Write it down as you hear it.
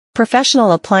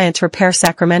Professional Appliance Repair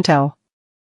Sacramento.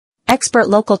 Expert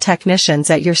local technicians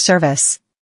at your service.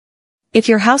 If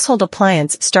your household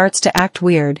appliance starts to act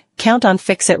weird, count on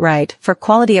Fix It Right for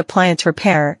quality appliance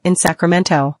repair in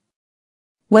Sacramento.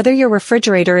 Whether your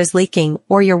refrigerator is leaking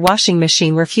or your washing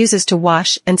machine refuses to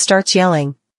wash and starts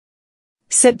yelling,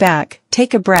 sit back,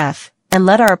 take a breath, and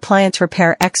let our appliance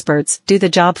repair experts do the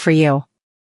job for you.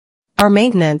 Our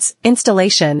maintenance,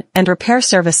 installation, and repair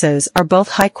services are both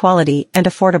high quality and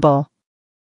affordable.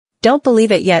 Don't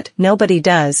believe it yet, nobody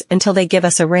does until they give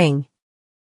us a ring.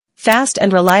 Fast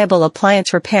and reliable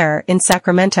appliance repair in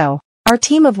Sacramento. Our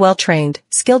team of well-trained,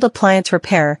 skilled appliance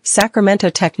repair Sacramento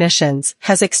technicians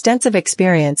has extensive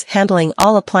experience handling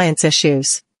all appliance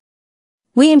issues.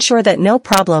 We ensure that no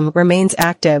problem remains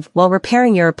active while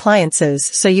repairing your appliances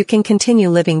so you can continue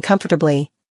living comfortably.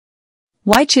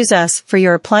 Why choose us for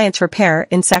your appliance repair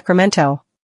in Sacramento?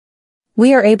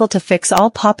 We are able to fix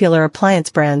all popular appliance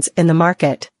brands in the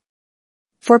market.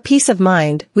 For peace of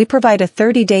mind, we provide a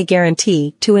 30-day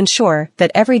guarantee to ensure that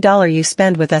every dollar you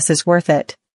spend with us is worth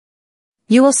it.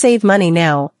 You will save money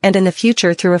now and in the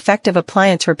future through effective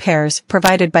appliance repairs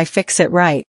provided by Fix It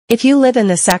Right. If you live in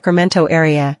the Sacramento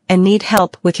area and need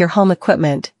help with your home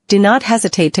equipment, do not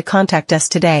hesitate to contact us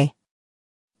today.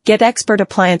 Get expert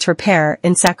appliance repair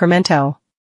in Sacramento.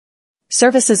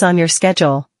 Services on your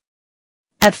schedule.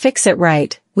 At Fix It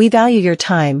Right, we value your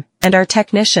time, and our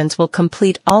technicians will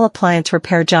complete all appliance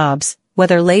repair jobs,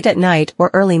 whether late at night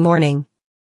or early morning.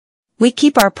 We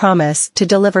keep our promise to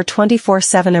deliver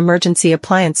 24/7 emergency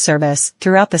appliance service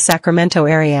throughout the Sacramento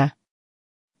area.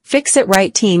 Fix It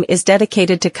Right team is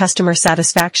dedicated to customer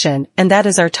satisfaction, and that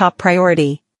is our top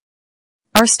priority.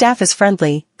 Our staff is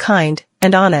friendly, kind,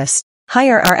 and honest.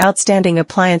 Hire our outstanding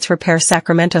appliance repair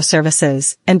Sacramento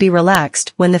services and be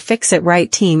relaxed when the Fix It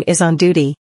Right team is on duty.